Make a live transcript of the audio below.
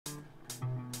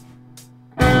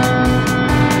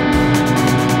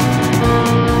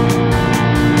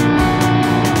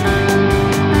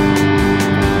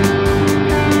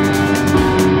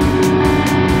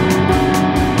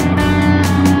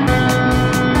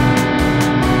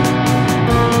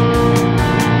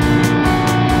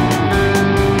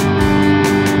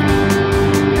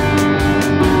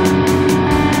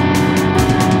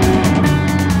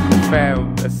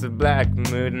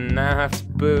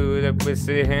we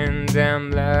see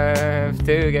them left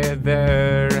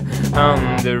together.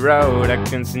 On the road I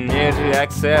continue to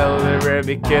accelerate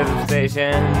because the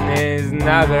station is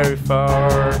not very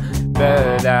far.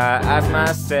 But I ask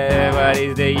myself, what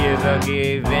is the use of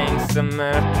giving so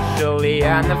much? Surely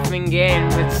I nothing gain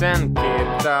return.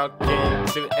 Keep talking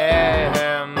to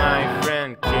her, my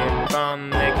friend. Keep on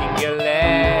making her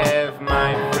laugh,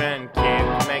 my friend.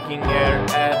 Keep making her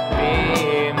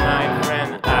happy, my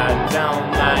friend. I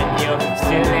don't mind you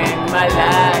stealing my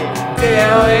life.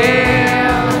 There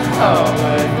will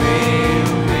always be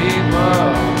people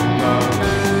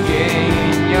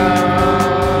in your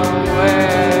way.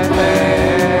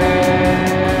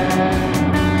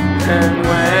 And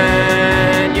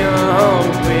when your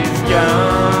hope is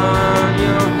gone,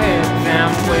 you hear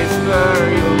them whisper,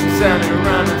 you turn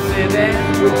around and see them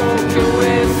walk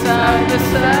away side to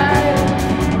side.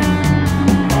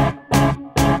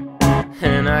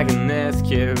 And I can ask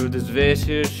you, this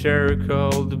vicious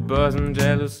circle, the bosom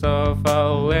jealous of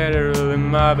all literally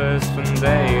my best friend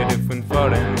date. If when for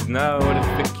them is no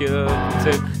difficult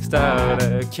to start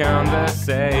a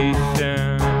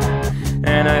conversation.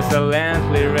 And I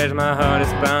silently raise my heart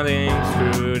is pounding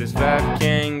through this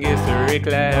fucking history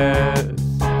class.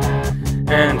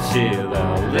 And she'll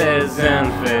always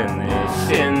unfinished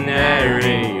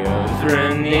scenarios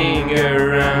running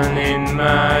around in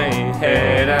my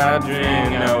head. I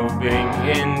dream of being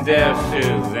in their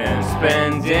shoes and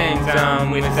spending time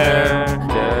with her.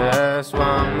 Just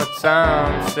one more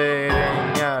time, sitting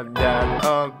at that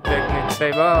old picnic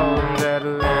table under the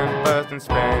lamppost and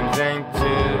spending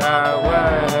 2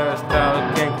 hours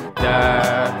talking.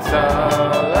 That's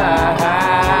all I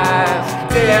ask.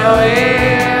 There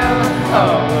will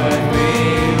always be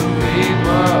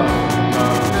people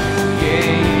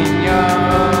in your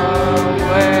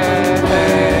way.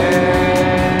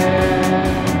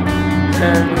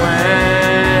 And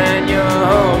when your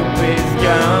hope is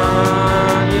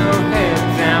gone, you hear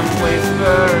them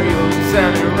whisper, you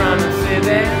turn around and see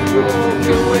them walk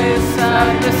away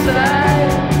side to side.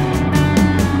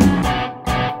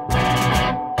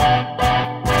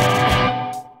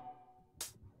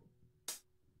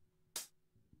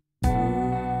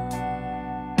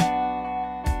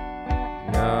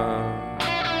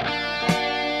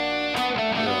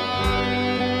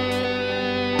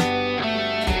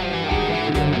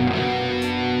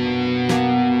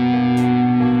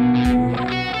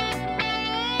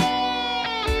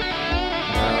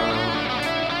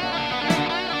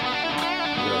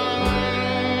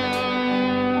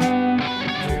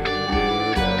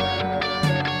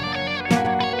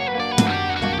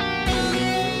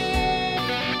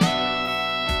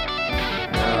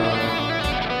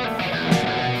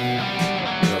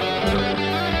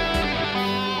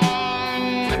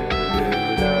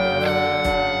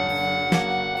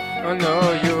 Oh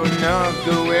no, you're not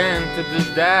going to do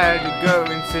that. You're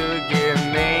going to give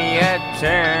me a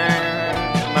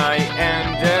chance. My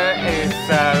anger is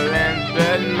silent,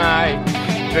 but my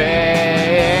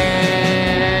pain.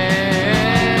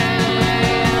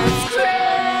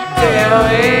 Tell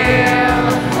me